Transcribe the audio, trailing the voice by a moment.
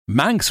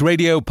Manx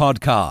Radio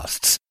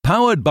Podcasts,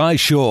 powered by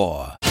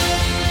Shoh.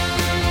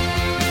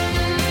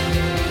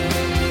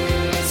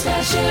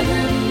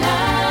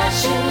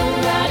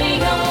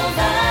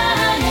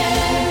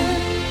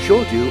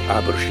 Shoh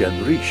Abbyr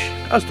Shen Reesht,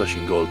 as da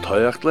sin Goll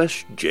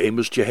Ayns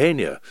Jamys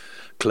Jeheiney.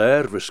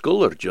 Claare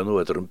Visculler Juno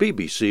at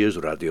BBC is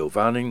Radio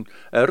Vanning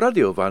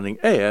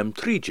AM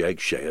 3 jeg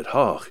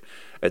cheayrt,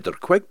 at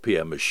 5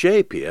 PM is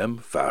 6 PM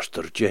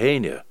faster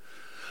Jeheiney.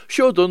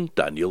 Shoh done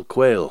Daniel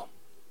Quayle.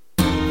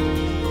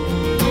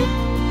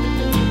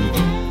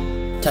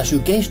 Tashu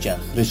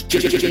geishteach Reesht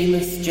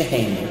Jamys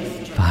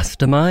Jeheiney.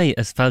 Fast mai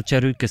as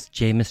falcharukas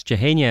Jamys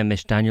Jeheiney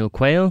mish Daniel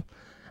Quayle,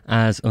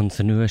 as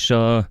unsanua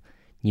shoh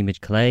nimid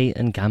Claare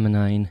and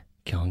gamman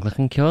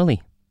Kianglaghyn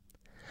Kiaullee.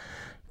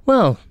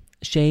 Well,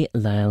 she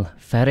Laa'l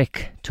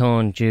Pharick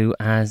tón dú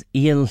as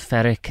Laa'l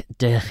Pharick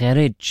de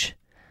jeeragh,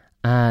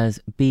 as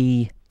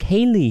bí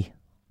céilí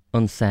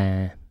uns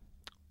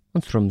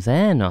rom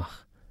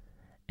noch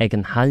ag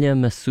an haile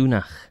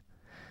masúnach,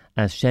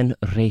 as Shen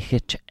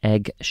Reesht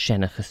ag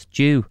shenachas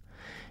dú.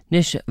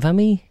 Nis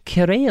vami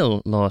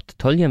ceréal lot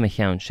tulla me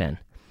cheann Shen,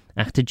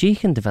 ach de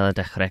ddíchan de vela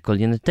de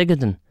chrecolin na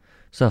tigadan,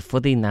 so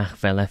fuddy nach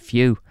vela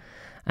few,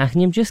 ach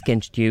nim just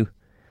genst dú,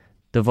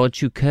 de vod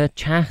siú cur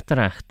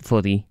teachtarach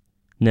fuddy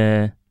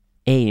na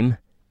aim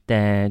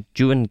de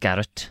Juan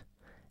Garrett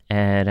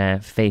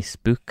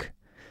Facebook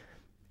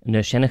na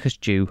shenachas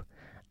dú,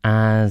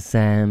 as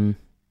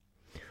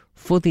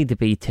fuddy de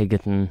bí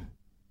tigadan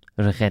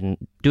rachedden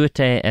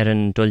dúte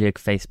an dulliag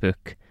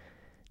Facebook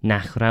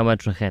nach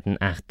rawad rachedden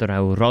ach de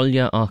raw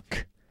rolla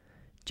och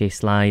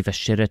jais live a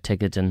shira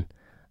tigadan,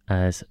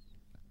 as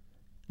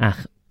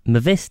ach me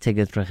vis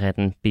tigad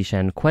rachedden bí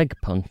Shen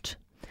 5 punt,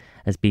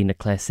 as bí na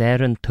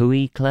clasaren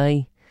tui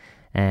clay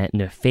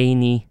na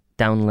féini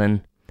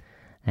downlin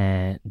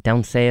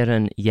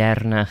downseren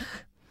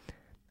jeeragh,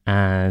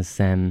 as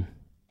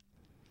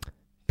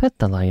pet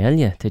da lai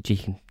elley te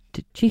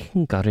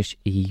ddíchan garish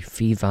I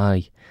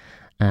fivai,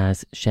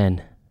 as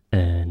Shen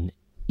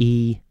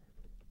Laa'l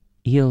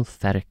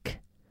Pharick,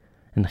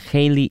 an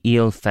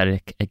Laa'l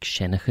Pharick ag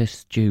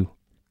shenachas dú.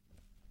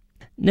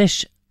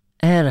 Nis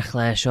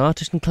er-lheh shoh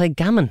tis an Claare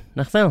gamman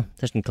nach fel,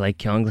 tis an Claare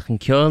Kianglaghyn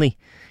Kiaullee,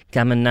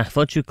 gamman nach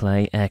fodsiú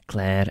Claare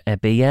Claare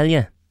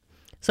elley.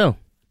 So,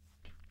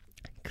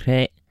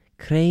 Claare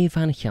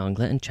van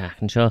Kianglaghyn an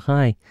Gaccan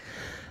shoh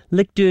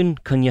lig dún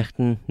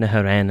cunneachtan na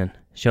haranan,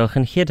 shoh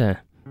an chiadá.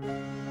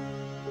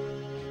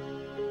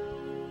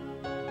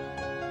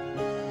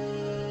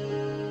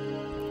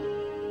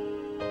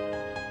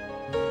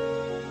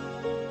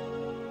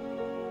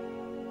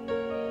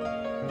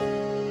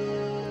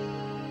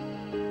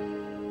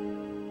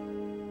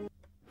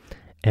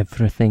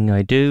 Everything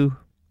I do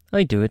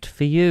it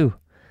for you.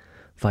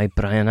 By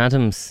Brian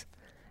Adams.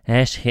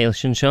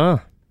 Hailshin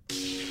shoh.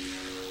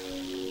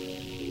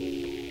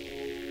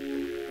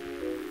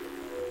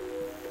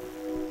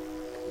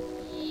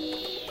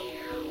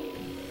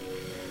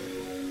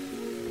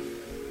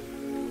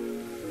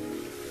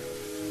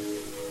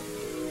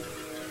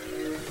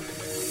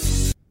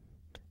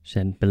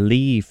 Shen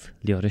believe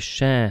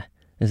liorish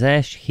as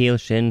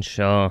hailshin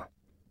shoh.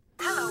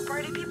 Hello,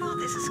 party people.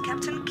 This is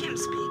Captain Kim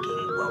speaking.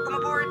 Welcome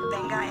aboard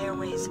Benga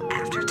Airways.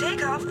 After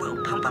takeoff,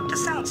 we'll pump up the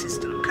sound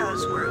system,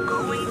 cause we're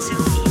going to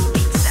eat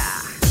pizza.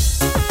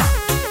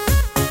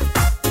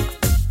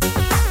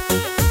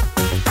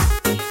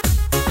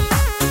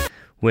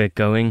 We're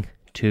going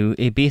to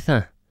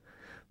Ibiza.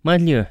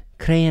 Madliw,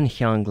 Claare an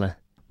Kiaullee.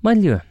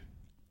 Madliw,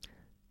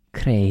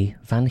 Claare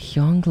van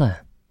Kiaullee.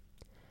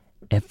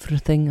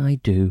 Everything I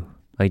do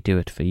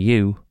it for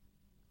you.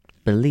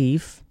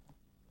 Believe,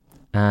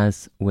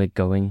 as we're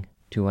going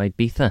to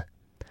Ibiza.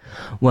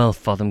 Well,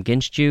 for them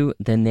ginst you,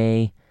 then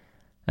they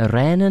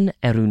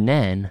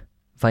er-nyn-son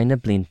vaina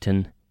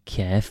blinton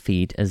care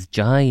feed as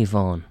jive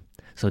on.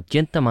 So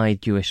jinta mai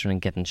Jewish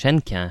and getting Shen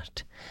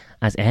cheayrt,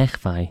 as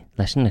vai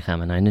lesson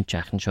gamman and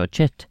Gaccan shoh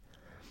chit.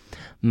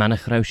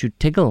 Manach raushu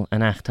tiggle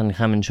and achtan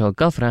gamman shoh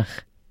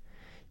govrach.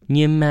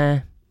 Nim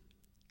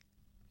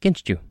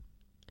ginst you.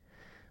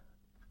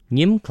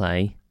 Nim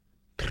clay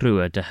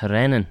trua de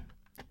haranan.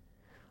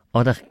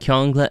 Oddach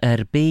kiangley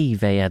er-bee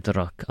ve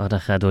adrock,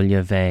 oddach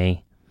adulje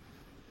ve.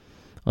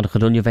 Oddach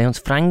adulje ve ons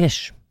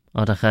Frangish.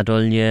 Oddach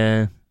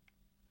adulje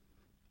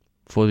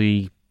voor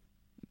die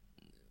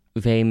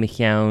ve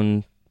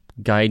michaun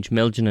gaij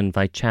miljonen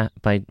vai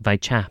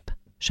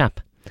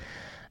chap.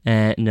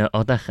 Ne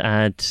oddach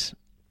ad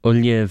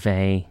ulje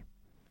ve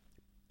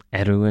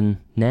eruin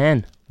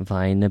nan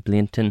vai na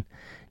blinten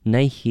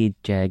neihid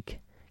jeg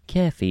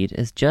carefeed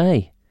as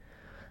jay.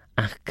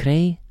 Ach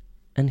Claare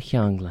an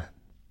Kiaullee.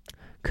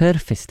 Cur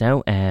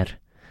fistau at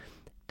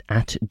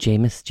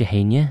Jamys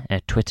Jeheiney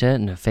Twitter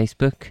na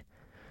Facebook,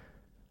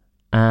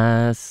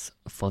 as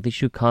foddy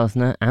siú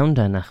cosna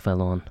aunda nach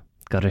felon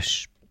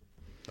garish.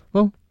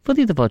 Well,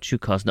 foddy the vod siú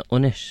cosna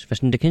unish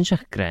fashion de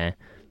kinshach gra.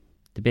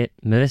 De bit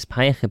mevis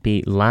paiche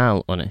be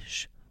Laa'l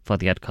unish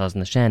foddy ad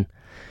cosna Shen.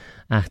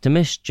 Ach de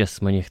mish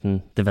just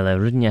munnichten de vela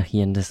rudniach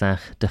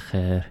yendesach de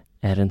chur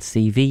an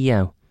CV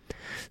jou.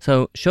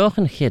 So shoh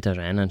an chiadar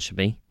an should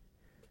be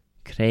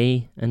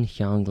Claare and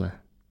Kianglaghyn.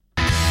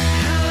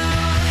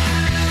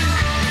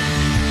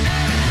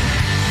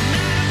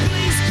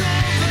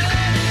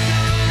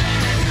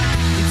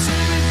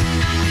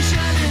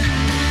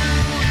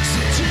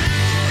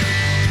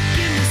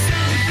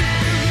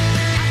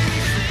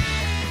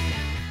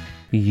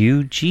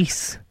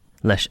 Jeeragh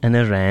leis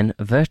er-nyn-son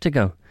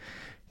vertigo.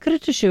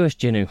 Cryta shoh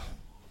Jeheiney,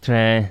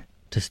 tre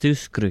tystú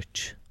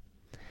scrúch.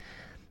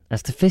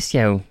 As de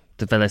fisjou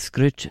de vel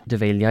scrúch de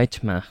vel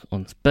jeitmach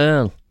ons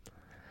beul.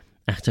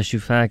 Ach ta shoh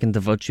fagen de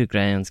vodju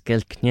grey ons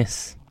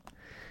gelknis.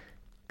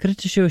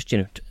 Cryta shoh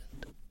Jeheiney,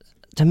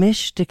 ta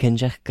mish de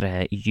kinjach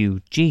grey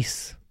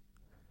Jeeragh.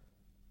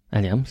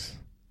 Aliams,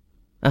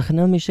 ach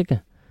hanel mi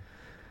shige.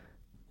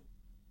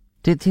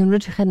 Ti'n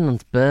rydych hyn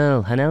ons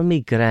beul, hanel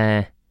mi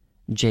grey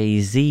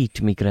JZ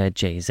to mi grey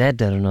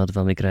JZ er-nod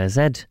vel mi grey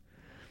Z.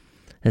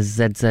 Is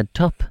ZZ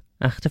top,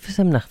 ach de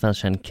fysam nach vel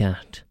Shen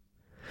cheayrt.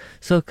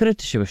 So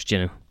cryta shoh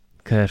Jeheiney,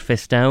 cur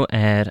fistau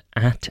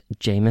at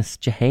Jamys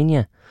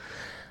Jeheiney.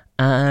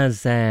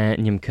 As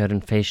nim cur yn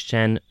feis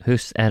Shen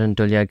hws an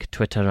dulliag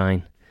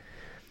Twitterain.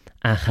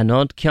 Ach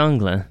hanod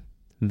Kianglaghyn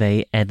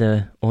ve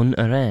edda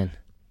er-nyn.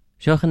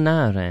 Shoh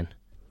er-nyn,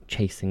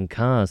 chasing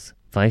cars,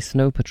 by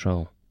snow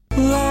patrol.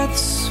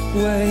 Let's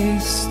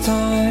waste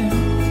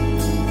time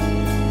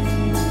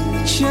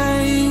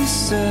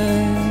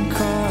chasing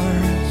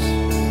cars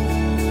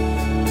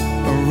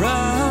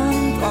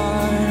around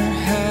our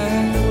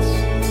heads.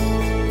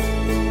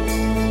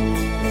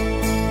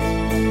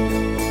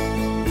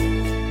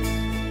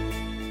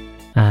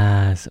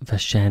 As the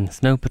Shen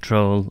snow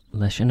patrol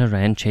leis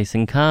er-nyn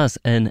chasing cars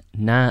in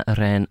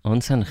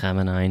er-nyn-son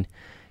gamman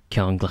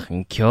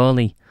Kianglaghyn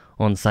Kiaullee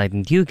on side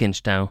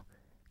duginstau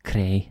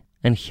Claare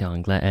and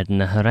Kiangley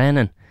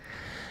er-nyn-son.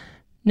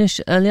 Nish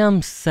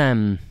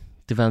aliams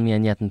de vel mi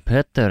an jetten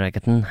putter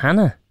agaten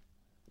hanna.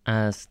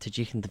 As te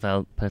jichen de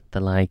vel putter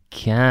like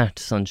cheayrt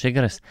son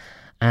shigaras.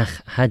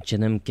 Ach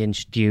hadjenem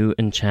ginch dew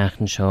en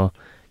cheayrt shoh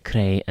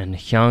Claare and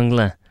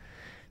Kiangley.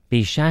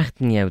 Bi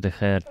shachten jou de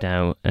chur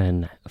dau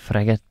en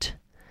fregat.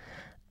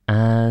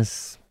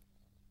 As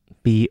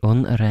bi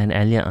er-lheh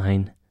elley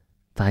ein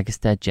vagus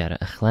de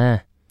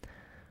jeeragh.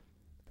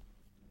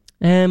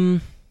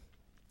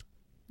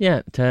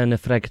 Ja, ta na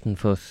fregaten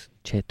fus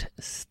chit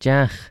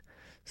stiach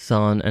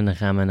son en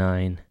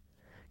gamman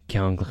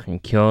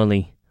Kianglaghyn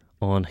Kiaullee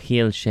on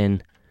heel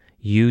shin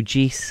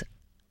Jeeragh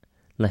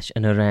leis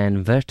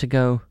er-nyn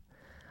vertigo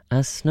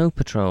as snow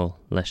patrol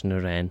leis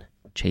er-nyn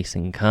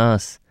chasing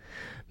cars.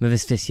 Me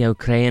vis fisjou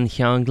Claare and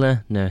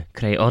Kianglaghyn na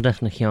Claare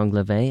oddys na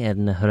Kiangley ve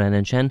na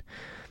er-nyn Shen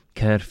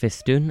cur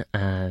fistún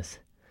as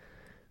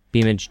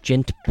bimage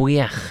jint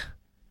buiach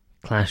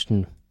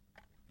chlashtyn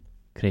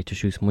cryta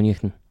shoh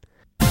munichten.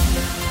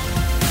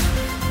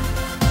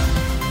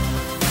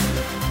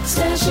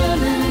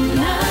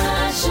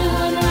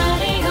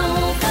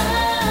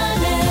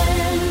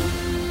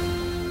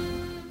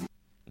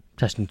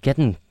 Tashin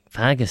getting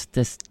fagus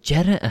this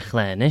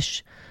jeeragh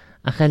nish.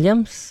 Ach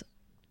aliams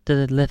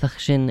de lithach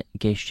shin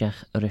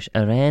geishach rish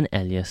er-lheh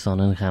en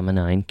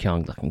gamman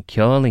Kianglaghyn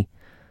Kiaullee.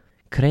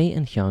 Claare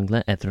and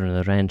Kiangley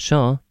er-nyn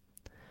shoh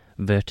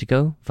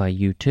vertigo by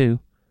U2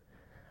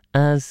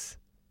 as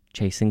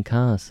chasing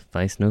cars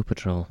by snow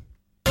patrol.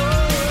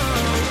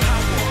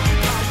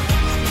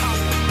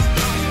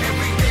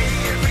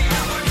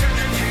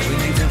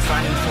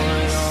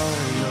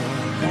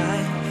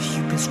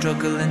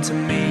 Struggling to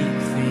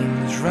make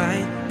things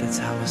right. That's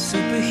how a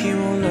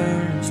superhero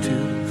learns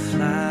to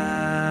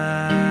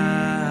fly.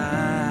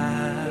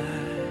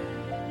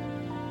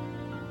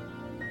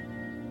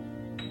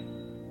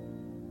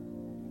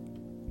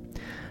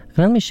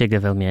 Chlan mi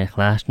shige vel mi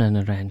chlashtyn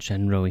er-nyn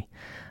Shen roi.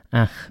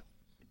 Ach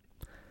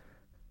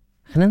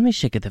chlan mi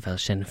shige de vel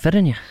Shen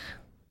ferniach.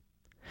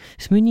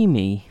 Smuni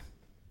mi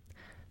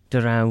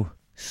de rau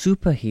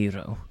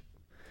superhero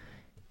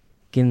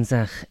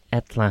ginzach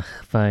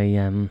etlach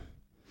vai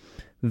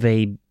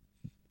ve,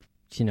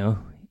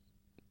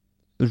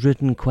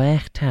 rydyn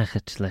quech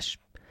tachet leis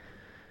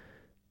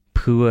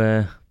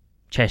pua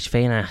chesh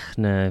feinach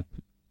na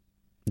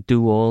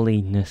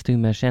duoli na stu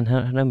mer Shen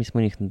hana mis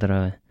munich na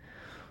dra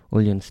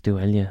ulion stu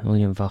elley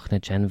ulion vach na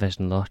Shen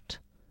version lot.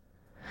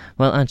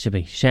 Well,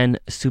 anshabi Shen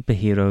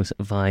superheroes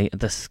by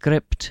the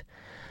script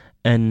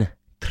in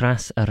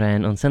tras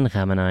er-nyn-son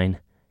gamman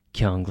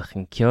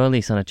Kianglaghyn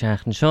Kiaullee son a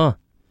cheayrt shoh.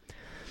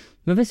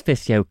 Me vis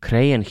fisjou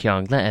Claare and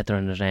Kiangley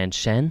er-nyn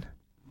Shen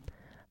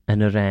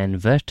an er-nyn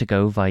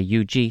vertigo by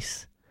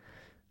Jeeragh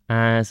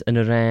as an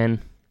er-nyn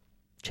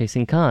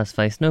chasing cars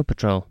by snow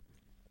patrol.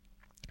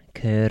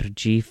 Cur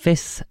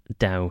fis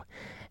dau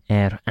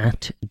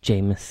at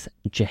Jamys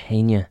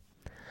Jeheiney.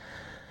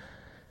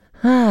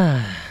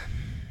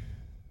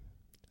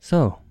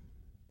 So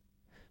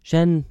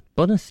Shen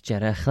bonus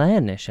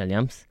jeeragh nish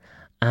aliams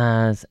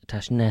as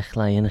tash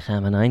nechlai in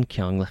gamman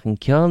Kianglaghyn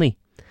Kiaullee.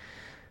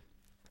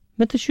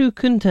 Met de shoe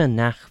kunta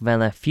nach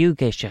vel a few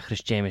geishach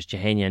Jamys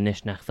Jeheiney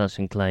nish nach vel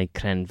Shen Claare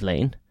cren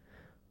vlein.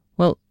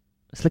 Well,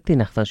 slikti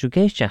nach vel shoe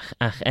geishach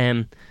ach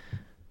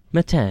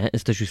mete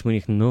is de shoe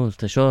smunich nol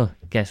ta shoh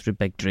gesru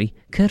beg dri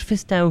cur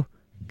fis dau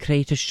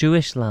creit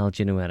shohish Laa'l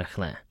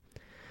er-lheh.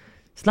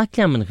 Slack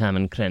gamman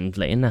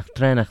crendley nach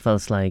drenach fel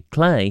slai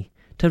clay,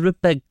 ta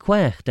rupbeg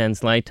quech den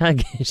slai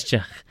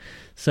tagisteach.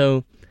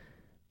 So,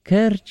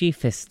 Cyrgi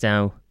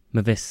fistaw,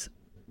 my vis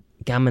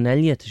gamman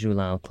elley to shoh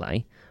Laa'l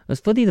clay,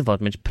 as fuddy the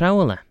vodmage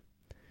prowler.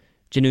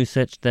 Jinu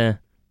such the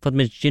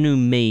vodmage jinu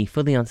me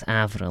fuddy ons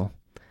avril,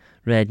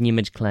 red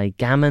nimage clay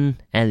gamman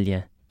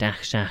elley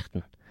dach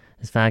shachten,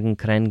 as vagen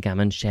kren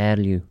gamman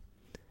sherliu.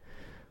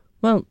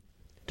 Well,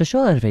 the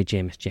shoh er-lheh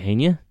Jamys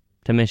Jeheiney,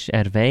 ta mish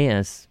er-lheh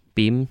as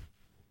beam,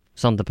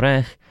 son de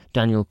brech,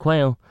 Daniel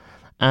Quayle,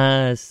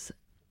 as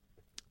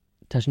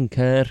tashin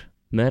Cur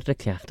murder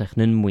clachtach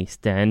nun muis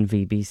den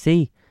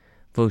VBC,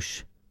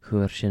 vush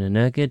chur Shen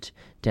er-nyn-son,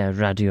 de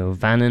radio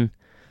vannen,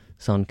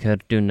 son Cur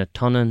dun na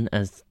tonnen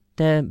as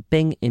de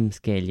bing im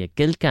skeayley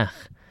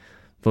Ghaelg,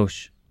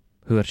 vush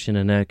chur Shen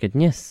er-nyn-son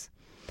nis.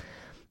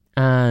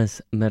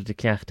 As murder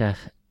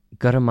clachtach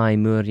gurmai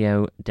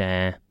muriau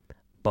de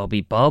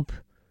Bobby Bob,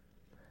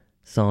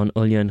 son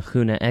ullion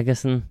chuna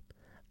egerson,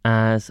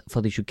 as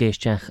for the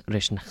shugeshach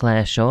rishn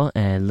Claare shoh,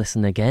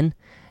 listen again,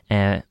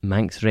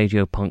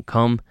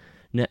 manxradio.com,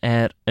 na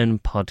een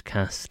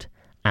podcast,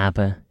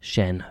 Abbyr,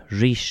 Shen,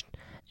 Reesht,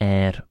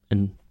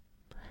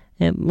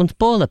 want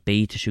ball a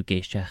be to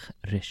shugeshach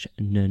rish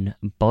nun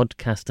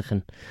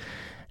podcastigen.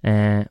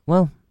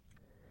 Well,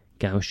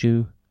 gau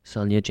shu,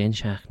 sol je jen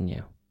shachten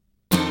you.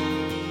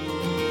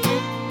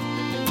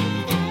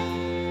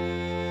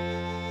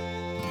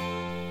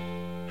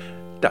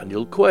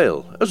 Daniel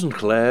Quayle, as een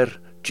Claare,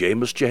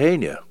 Jamys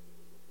Jeheiney.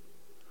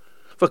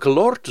 Va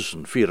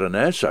calortussen vier an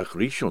eisach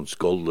Reesht ons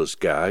Goll as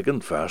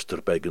Gaccan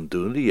faster began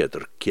doonly at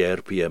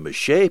 4 p.m. a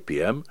 6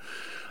 p.m.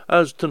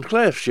 as ten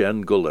Claare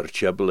Shen Goll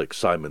er-chebelig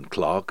Simon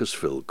Clark as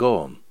Phil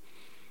gone.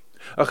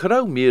 Ach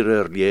rau meer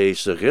er-lheh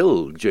sa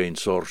Ghaelg Jane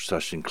source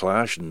sashin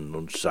chlashtyn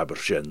ons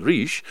Abbyr Shen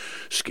Reesht,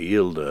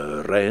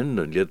 skeayley-magh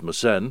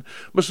er-nyn-son,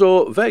 ma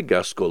so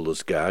vegas Goll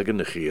as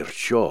Gaccan a cheayrt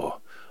shoh.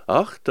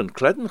 Ach, ten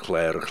kledden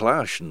Claare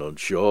chlashtyn ons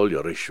shoh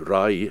liorish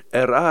rai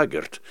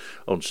agert,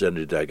 ons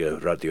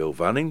ennydege radio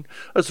vanning,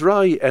 as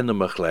rai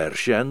enema Claare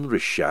Shen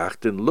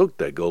rishachtyn lug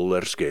de Goll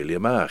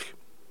skeayley-magh.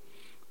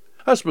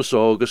 As ma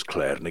sog as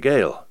Claare na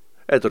Gael,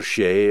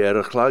 er-lheh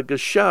er-lheh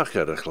as shoh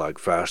er-lheh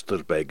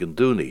faster began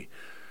dooney.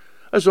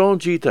 As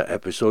ongi ta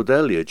episode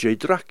elley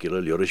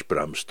Dracula liorish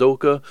Bram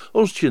Stoker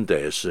ons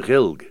chyndaays sa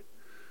Ghaelg.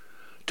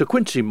 Ta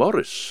Quincy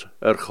Morris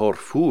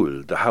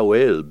chorfúil de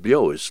hawel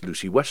biois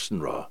Lucy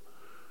Westenra.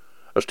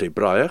 As te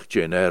braach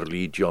Jane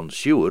er-lheh John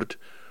Seward,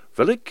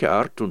 vel ik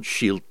cheayrt ons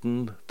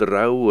shielten de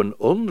rauw en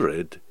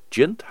onred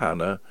Jint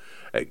Hannah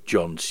eg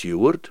John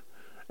Seward,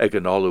 eg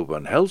en Olu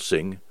van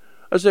Helsing,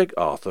 as eg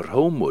Arthur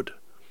Homewood.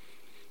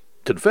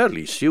 Ten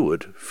verlie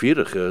Seward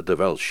vierige de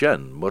wel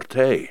Shen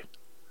mortei.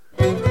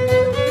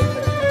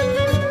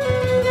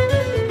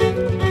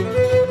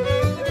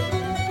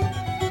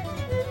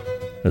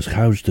 As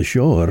gauws de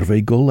shoh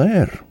er-lheh Goll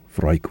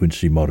vrij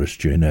Quincy Morris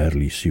Jane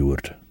er-lheh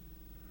Seward.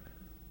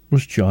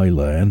 Was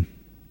Jai-Lan?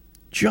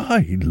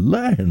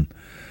 Jai-Lan?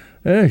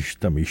 Esh,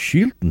 da mi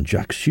shielten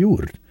Jack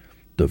Seward.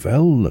 De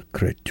wel a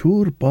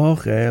creatuur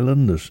bach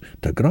eilen as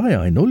de grai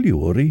ein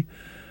uliori,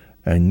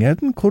 en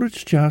ngedden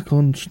courage Jack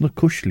ons na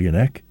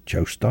cushlianek,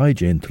 choustai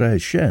Jane tre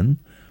Shen,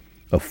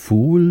 a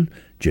fool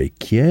Jay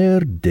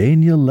Kier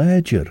Daniel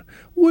Ledger,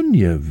 wun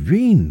je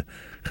ween,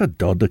 ga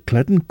dod a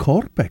kledden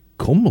korpek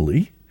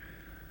cummely.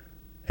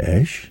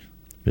 Esh,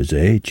 as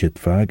chit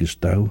vagus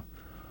dau,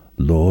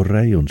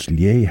 Laa'l ons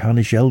lie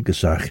hanish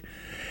elgesach,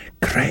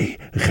 krei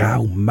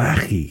gauw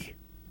machi.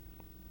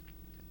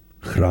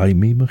 Grai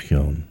mi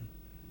machjan,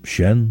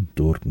 Shen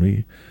doort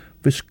mi,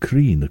 vis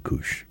krien a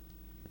kush.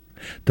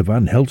 De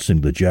Van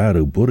Helsing de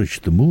jaro burish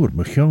de moer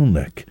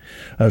machjanek,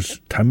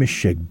 as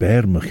tamishek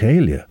bear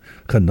machelia,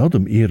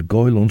 genodem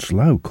Gael ons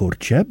lau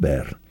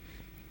korcheber.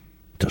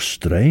 Te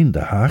strain de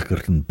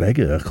hagerten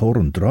begge a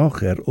choren drach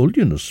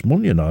ullion a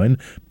smullion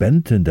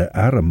bent in de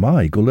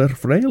aramai Goll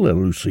freile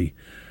Lucy.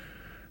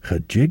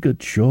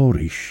 Gejigged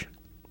shorish.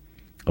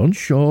 Ons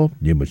shoh,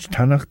 je moet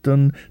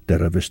tannachten,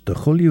 der vis de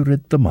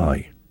chuljurid de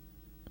mai.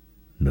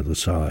 Na de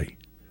saai.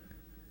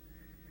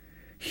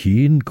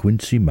 Geen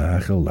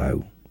Quincy-magh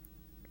lau.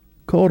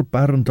 Cor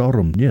barend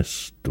orm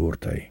nis,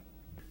 doort hij.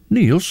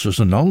 Niels is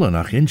een alle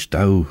nach inch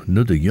dau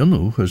nu de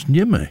junnu as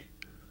nimme.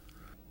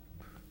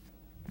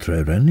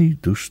 Trerenny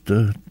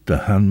duste de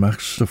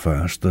hanmachs de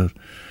faster,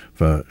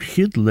 va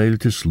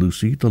gidleiltis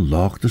Lucy de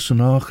laagdes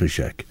en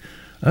agrischek,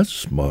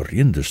 as maar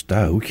in de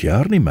stouw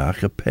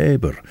chiarni-magh a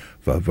peber,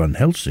 va Van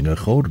Helsing a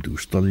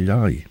chordus de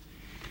liai.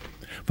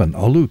 Van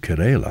allu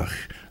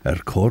kerelach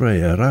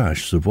corre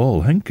rash se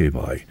vol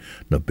henkevai,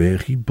 na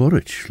bergi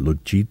burrich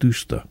luggi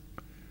dusta.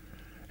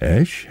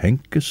 Esh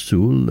henke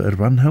soel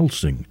Van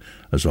Helsing,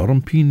 as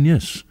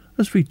ormpinies,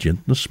 as vi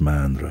jint na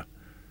smanre.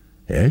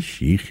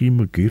 Esh ichi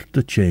me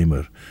gyrte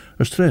chamber,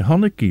 as tre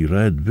honneki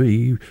red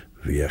vi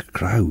a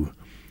krauw.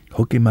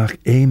 Huggy mach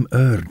aim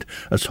erd,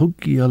 as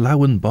huggy a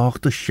lauwen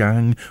bach de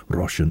shang,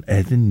 roshen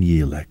edin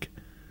yelek.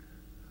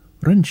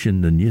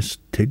 Wrenchen de nis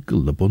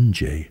tiggle de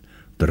bunjay,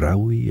 de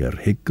raui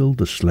higgle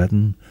de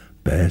sledden,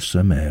 bes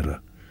a mere.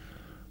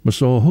 Ma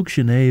so hug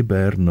sin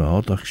ber na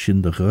oddach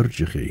chindaays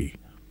er-lheh.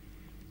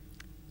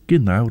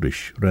 Gyn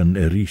awrish ren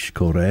Reesht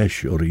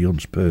coresh or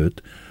ons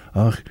pert,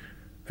 ach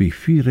vi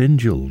 4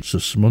 angels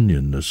as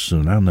smunion as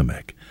an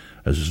animek,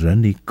 as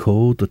renny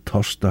co de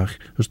tostach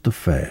as de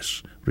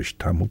fes, rish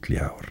tamut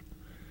liawr.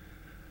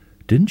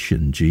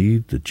 Dinshin G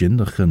de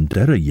jinnachan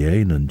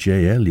derrayein and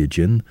elley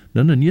jin,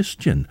 nan an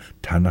yisjin,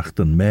 tanach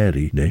dan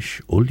Mary,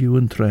 nish ulju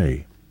and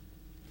trey.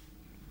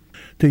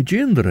 Te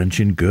jin der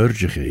enchin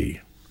er-lheh.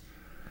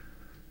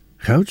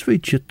 Gouds we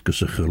chit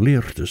gus a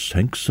geleertes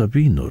henk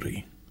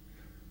sabinori.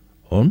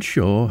 On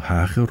shoh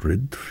hache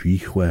rid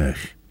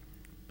viechweg.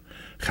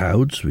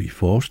 Gouds wie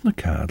fos na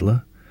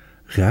kadle,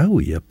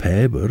 gaui a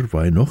peber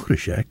vai noch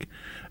rishek,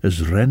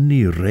 as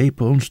renny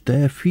rape ons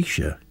der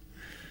fische.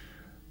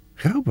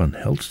 Gauw van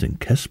Helsing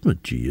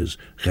kesmetji as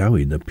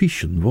gaui na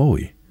pishen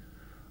voi.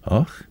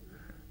 Ach,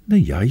 na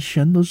jai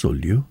Shen na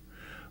zulju,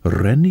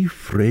 renny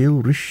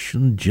frail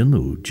rishen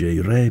jinu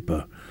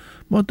jeeragh,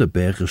 maar de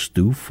bergen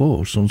stoe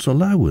fos ons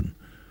alauwen.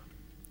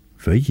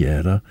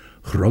 Vejera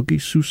groggy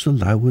soes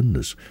alauwen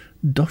as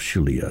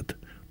dosheliad,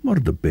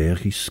 maar de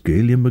bergie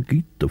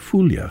skeayley-magh de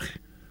fuljach.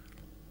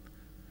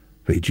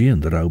 Vejien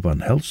der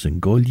van Helsing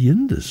Goll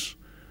jindes,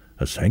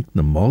 as henk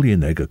na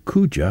moljen egge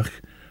kujach,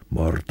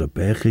 maar de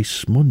bergie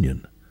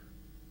smunjen.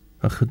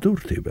 A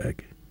gedoort weg.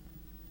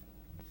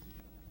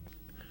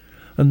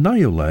 Een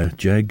nijole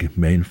jeg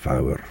mijn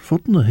vouwer,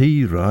 voeten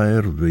hij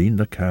raar wien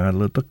de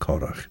kadle de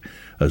korach,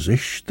 as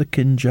ish de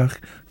kindjach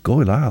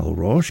goil al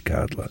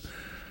roos-kadle,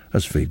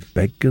 as we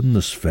beggen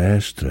as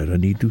vast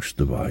en doest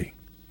de wai.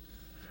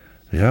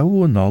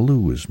 Rauw en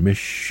allu is mis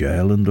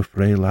shailen de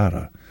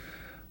vreelara,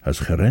 as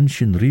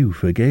gerensjen rieuw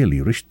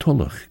vergeli rish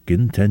tullach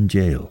gin ten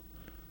Gael.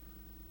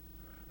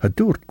 Het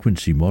doort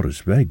Quincy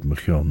Morris weg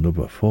mechion de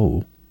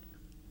wafo.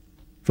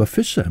 Va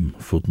fissem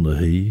voeten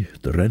hij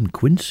de ren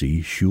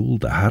Quincy sjoel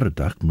de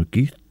hardach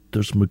megiert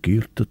as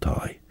megiert de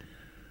taai.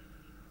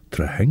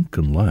 Tre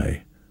henken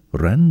lai,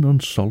 ren en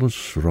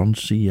solis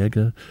ronsi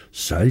egge,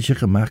 seilje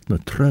gemaakt na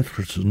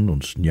treffersen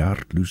ons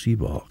njaart lucy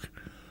waag.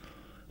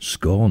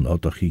 Skoon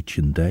oddach I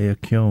chyndaays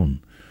kion,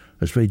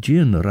 as wij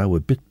gin rauwe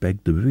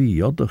bitbeg de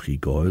wie oddach I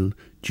Gael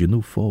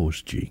ginu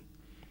foos gi.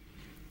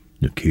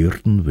 Ne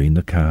keerten we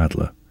na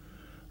kadle,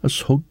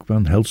 as hug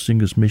van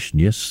Helsing as mis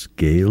nies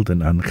Gael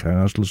den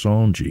anchasles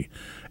ongi,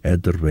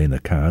 edder we na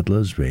kadle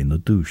as we na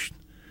douchen.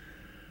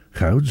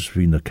 Gouds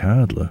we na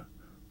kadle,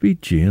 we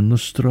gin na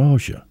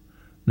straage,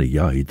 na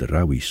jai de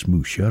rauwe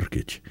smoe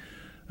shergit,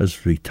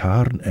 as we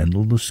tarn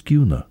endel na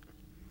skuna.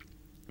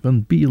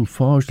 Van biel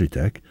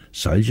faaslitek,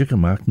 seilje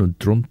gemaakt na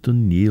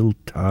drunten niel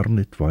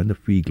tarnit weine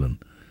fieglen,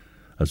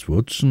 as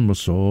wotsen ma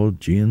so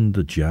gin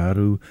de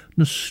jaru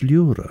na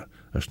slure,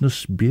 as na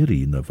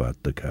spiri na wat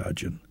de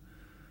kajen.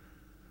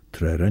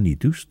 Tre renny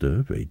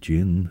duste, we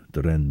gin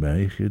de ren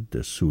meige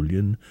de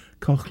suljen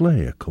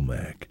Claare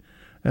komeg,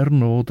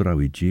 no drau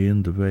I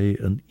gin de we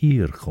een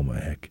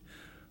komeg,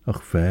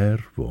 ach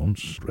ver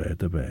wons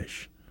rede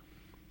wees.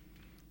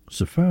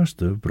 Se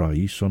faste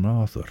brai son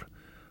Arthur,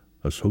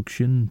 as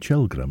hugshin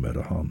chelgram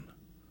han.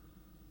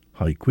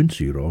 Hai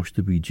Quincy roos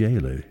de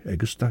bijele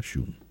eg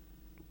station.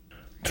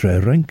 Tre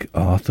renk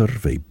Arthur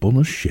we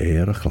bunnes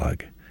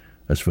cheayrt,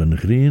 as van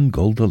green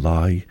golde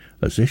lai,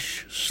 as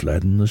ish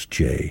sledden as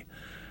jay,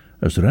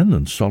 as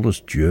rennen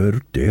solis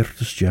jeeragh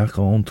deertes jaach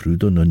aan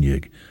trud an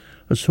unjeg,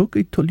 as hug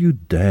I tulju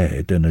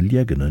dead en a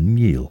liegen an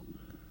niel.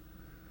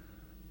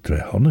 Tre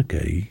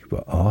honneke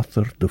wa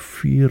Arthur de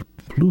 4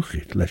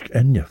 ploegit lech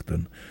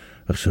enjachten,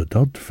 as ze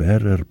dat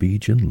ver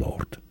bijin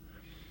lord.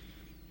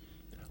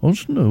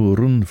 Ons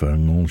noren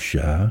van ons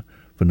ja,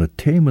 van het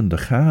temende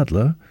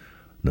gadle,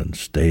 dan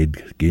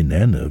steed geen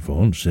enne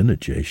van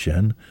zinnetje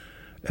Shen,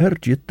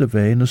 jit de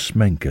wijne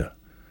smenke,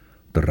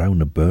 de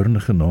raune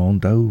burnigen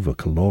aandouw van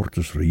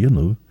kalortes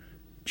rienu,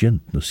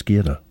 gint na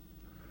skere.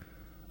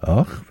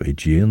 Ach, wij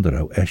gien de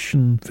rauw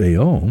eschen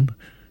veon,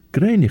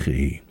 greinige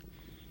I.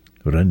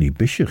 Renny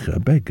bischiche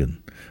beggen,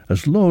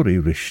 as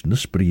liorish na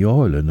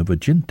sprioilen of a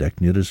gintek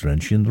neer as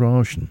rensjen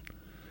raschen.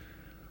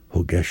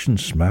 Hug eschen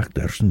smaakt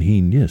ersen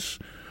hienjes,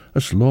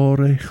 as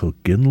Laare go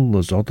ginnel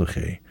as oddach,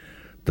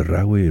 de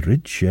rauwe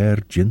rid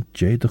gint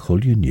jay de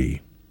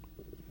chulje.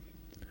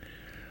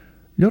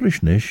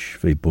 Liorish nish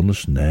ve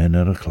bunnes nain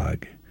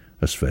er-lheh,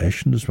 as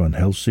fashion as van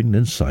Helsing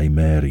in sai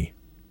Mary.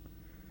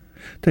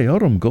 Te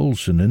Goll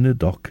in de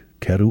dock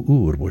keru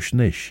was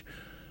nish,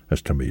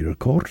 as te me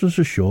record as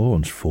a shoh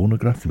ons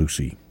phonograph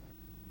Lucy.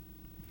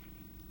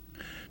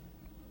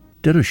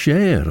 Der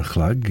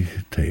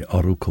er-lheh te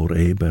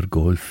er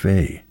Goll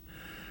fee.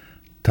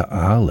 Ta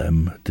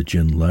alem de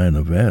gin lein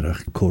a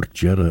verach kort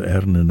jeeragh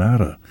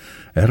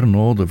er-nyn-son,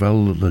 no de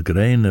wel de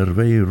grein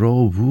wee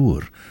ro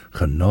voer,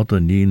 genod a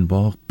nien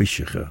bach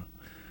bischiche.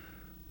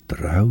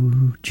 Drau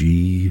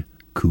G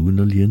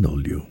koeneljen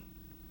olju.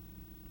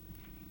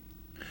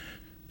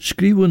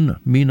 Skriwen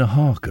Mina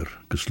Harker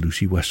gus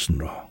Lucy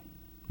Wessenra,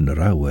 na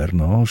rauw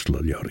na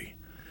osla jori,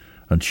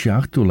 an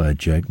sjachtula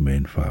jeg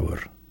mijn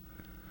vouwer.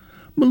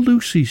 Ma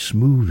Lucy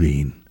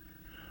smooveen,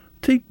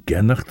 Ty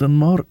gennacht an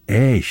mar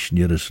eish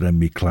near as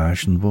remmi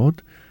clashen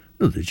vod,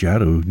 no de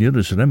jarrow near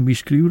as remmi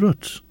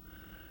screwruts.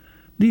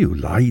 Niu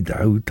laid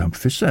out am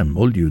fissem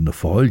ulju na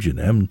foilgen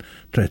em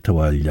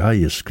tretawal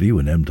jai as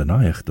screwen em den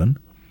aichten.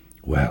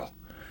 Well,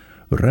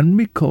 ren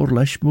mi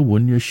corlesh ma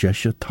wunja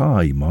shesha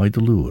tai mai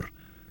de lure.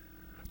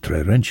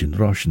 Tre renchen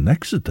roshen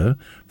Exeter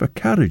va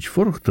carriage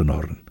furchten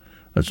orn,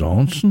 as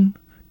onsen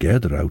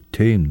gather out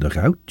tame de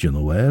gout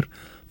genower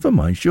va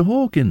Manx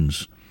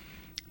Hawkins.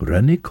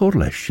 Renny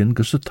corleshin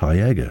gus a tai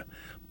egge,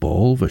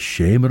 ball va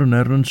er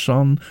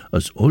er-nyn-son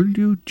as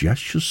ulju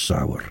jesha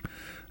sour,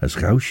 as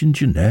gaushin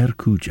jener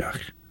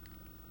kujach.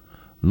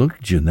 Look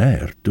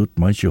jener doet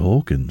Manx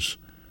Hawkins.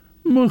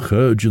 Ma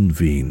gurgen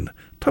veen,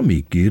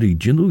 tammy giri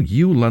jinu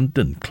Uland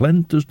en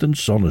clentus den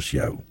sonnes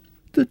jou.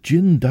 De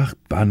gin dag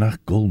banach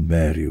Goll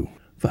meriu,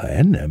 va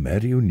enne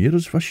meriu near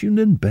as vashin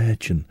in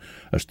bechen,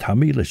 as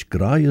tammy lish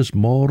grai as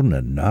morn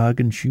en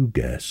nagen shoe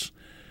guess.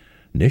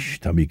 Nish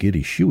tammy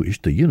giri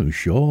shoeish de jinu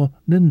shoh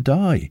nin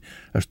die,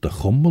 as de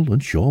chummel en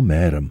shoh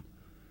merem.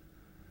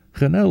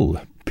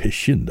 Genel,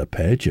 pishin de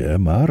peje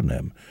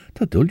marnem,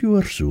 ta dulju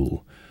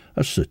soel,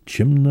 as se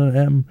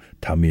chimna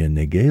tammy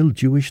en Gael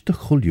Jewish de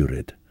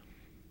chuljurid.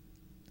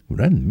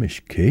 Ren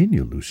mish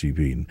Kenya Lucy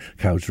veen,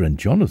 cows ren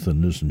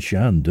Jonathan as and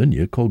Shan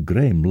dunje called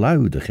Graham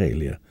loud de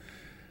Ghaelg.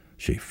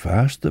 She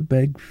fast the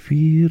beg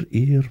 4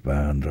 ear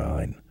van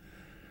rein.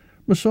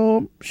 Ma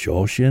saw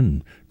shoh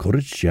shin,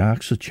 courage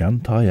jacks a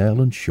chantai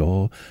and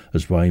shoh,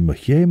 as by ma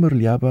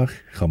er-lheh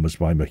chum as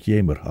by ma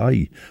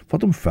high, for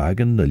them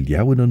fagen the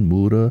ljowen and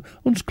moora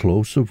ons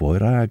close of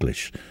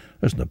jeeragh,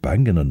 as na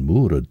bangen and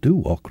moora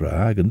do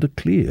okra and de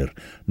Claare,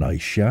 na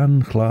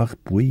Shen clach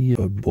bui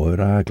of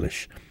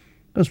jeeragh.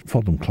 As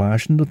for them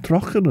clashen the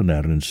trochen and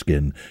er-nyn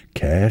skin,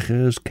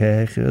 keches,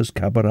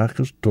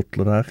 cabarachas,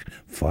 tutlerach,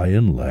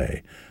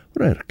 er-lheh,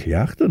 where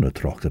chlashtyn a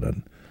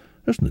trochen,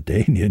 as na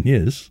Danian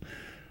is.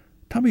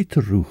 Tammy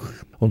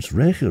teruch, ons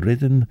rege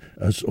ridden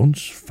as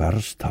ons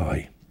vers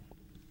tai.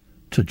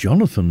 To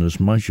Jonathan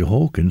as Manx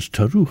Hawkins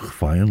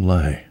teruch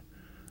er-lheh.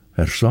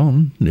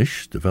 Er-son,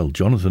 nish, terwijl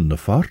Jonathan de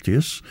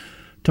fartius,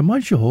 to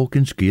Manx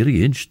Hawkins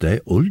geri inch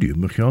de ulju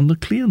merchan de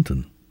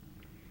cliënten.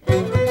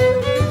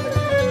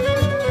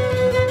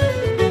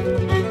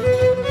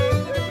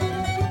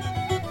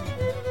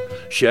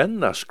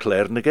 Shen as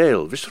Claare na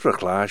Gael, vis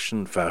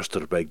reclashen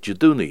faster beg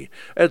jeduni,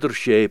 eder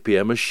 6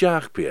 p.m. as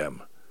 7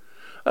 p.m.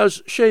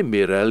 As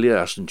meer elley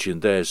as een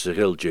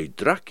cheayrt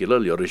Dracula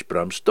liorish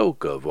Bram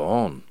Stoker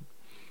van.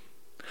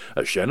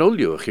 As Shen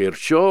ulju a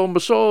shoh ma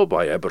saw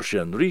by Abbyr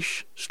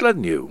Reesht sled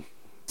new.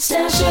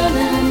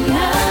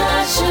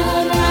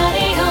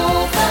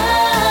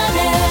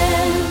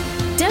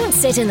 Don't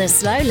sit in the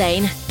slow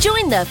lane.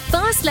 Join the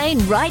fast lane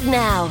right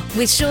now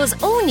with Shaw's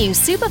all-new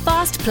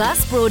Superfast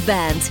Plus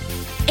broadband.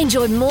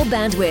 Enjoy more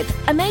bandwidth,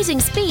 amazing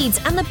speeds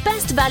and the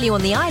best value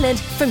on the island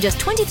from just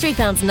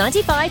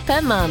 £23.95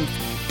 per month.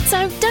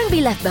 So don't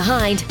be left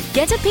behind.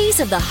 Get a piece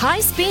of the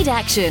high-speed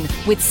action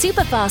with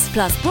Superfast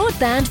Plus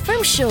broadband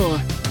from Shaw.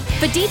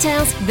 For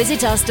details,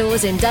 visit our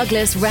stores in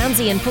Douglas,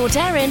 Ramsey and Port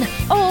Erin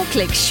or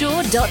click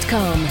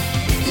shaw.com.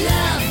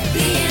 Love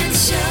being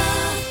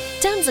Shaw.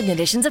 Terms and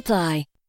conditions apply.